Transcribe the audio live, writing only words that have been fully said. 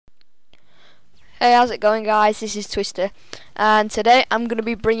Hey, how's it going, guys? This is Twister, and today I'm going to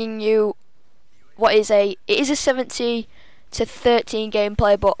be bringing you what is it is a 70 to 13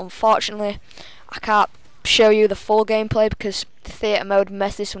 gameplay, but unfortunately I can't show you the full gameplay because theatre mode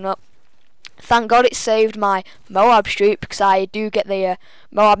messed this one up. Thank God it saved my MOAB streak, because I do get the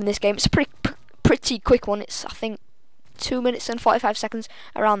MOAB in this game. It's a pretty quick one. It's, I think, 2 minutes and 45 seconds,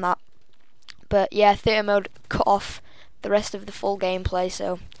 around that. But yeah, theatre mode cut off the rest of the full gameplay,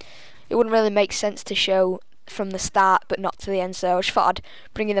 so it wouldn't really make sense to show from the start but not to the end, so I just thought I'd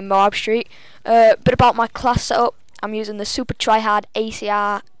bring in the MOAB streak. Bit about my class setup: I'm using the Super Tryhard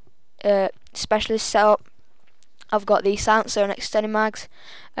ACR Specialist setup. I've got the Silencer and Extended Mags.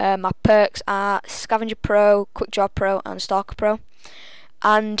 My perks are Scavenger Pro, Quick Draw Pro and Stalker Pro.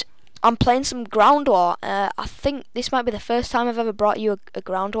 And I'm playing some Ground War. I think this might be the first time I've ever brought you a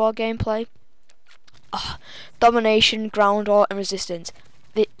Ground War gameplay. Domination, Ground War and Resistance.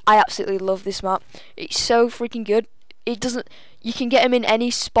 I absolutely love this map. It's so freaking good. You can get him in any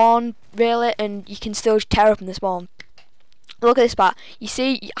spawn really, and you can still tear up in the spawn. Look at this part. You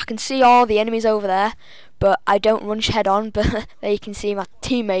see, I can see all the enemies over there, but I don't run head on. But there you can see my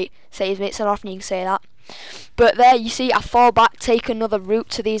teammate saves me. It's not often you can say that. But there you see, I fall back, take another route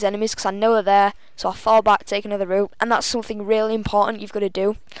to these enemies because I know they're there. So I fall back, take another route, and that's something really important you've got to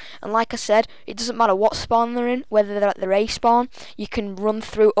do. And like I said, it doesn't matter what spawn they're in, whether they're at the A spawn. You can run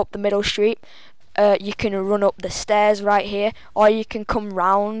through up the middle street. You can run up the stairs right here, or you can come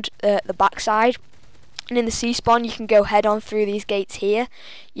round the backside. And in the C spawn, you can go head on through these gates here.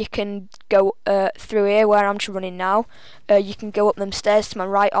 You can go through here where I'm just running now. You can go up them stairs to my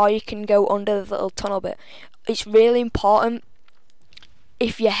right, or you can go under the little tunnel bit. It's really important,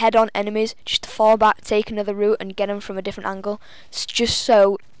 if you head on enemies, just to fall back, take another route and get them from a different angle. It's just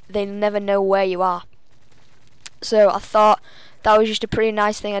so they never know where you are. So I thought that was just a pretty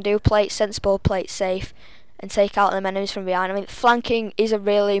nice thing I do. Play it sensible, play it safe, and take out them enemies from behind. I mean, flanking is a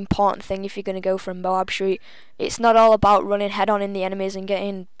really important thing if you're going to go for a MOAB streak. It's not all about running head on in the enemies and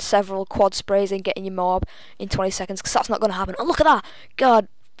getting several quad sprays and getting your MOAB in 20 seconds, because that's not going to happen. Oh, look at that! God,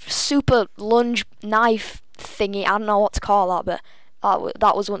 super lunge knife thingy, I don't know what to call that, but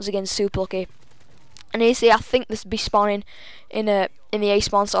that was once again super lucky. And you see, I think this will be spawning in the A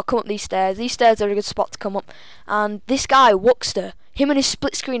spawn, so I'll come up these stairs. These stairs are a good spot to come up. And this guy, Wuxter, him and his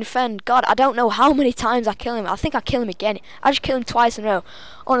split screen defend, God, I don't know how many times I kill him. I think I kill him again. I just kill him twice in a row.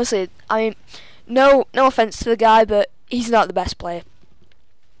 Honestly, I mean, no offense to the guy, but he's not the best player.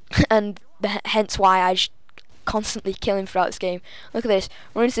 And hence why I just constantly kill him throughout this game. Look at this.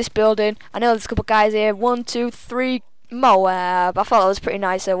 We're into this building. I know there's a couple guys here. 1, 2, 3. MOAB. I thought that was pretty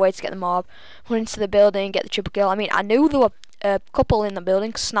nice way to get the MOAB. Went into the building, get the triple kill. I mean, I knew there were a couple in the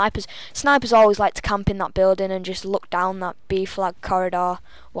building, 'cause snipers always like to camp in that building and just look down that B flag corridor.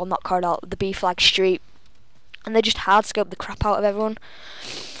 Well, not corridor, the B flag street. And they just hard scope the crap out of everyone.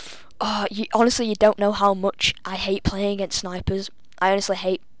 Oh, honestly, you don't know how much I hate playing against snipers. I honestly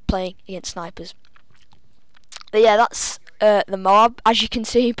hate playing against snipers. But yeah, that's the MOAB. As you can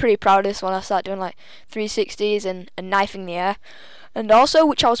see, I'm pretty proud of this one. I started doing like 360s and knifing the air. And also,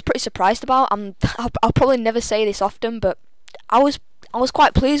 which I was pretty surprised about, I'll probably never say this often, but I was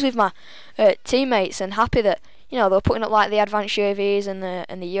quite pleased with my teammates and happy that, you know, they were putting up like the advanced UAVs and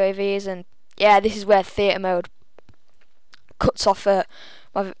the UAVs, and yeah, this is where theatre mode cuts off the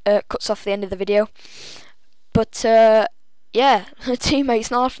end of the video. But yeah,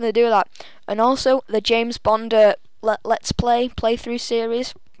 teammates, not often they do that. And also the James Bond Let's Play playthrough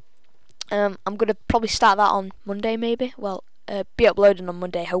series. I'm gonna probably start that on Monday, maybe. Well, be uploading on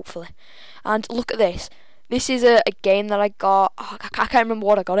Monday, hopefully. And look at this. This is a game that I got. Oh, I can't remember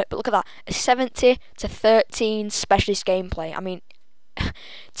what I got it, but look at that. A 70 to 13 specialist gameplay. I mean,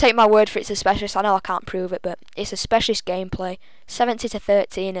 take my word for it, it's a specialist. I know I can't prove it, but it's a specialist gameplay. 70 to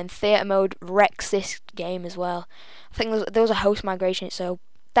 13, and theatre mode wrecks this game as well. I think there was a host migration, so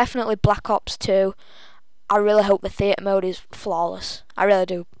definitely Black Ops 2. I really hope the theatre mode is flawless. I really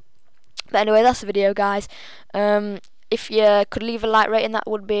do. But anyway, that's the video, guys. If you could leave a like rating, that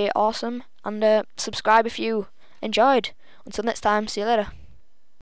would be awesome. And subscribe if you enjoyed. Until next time, see you later.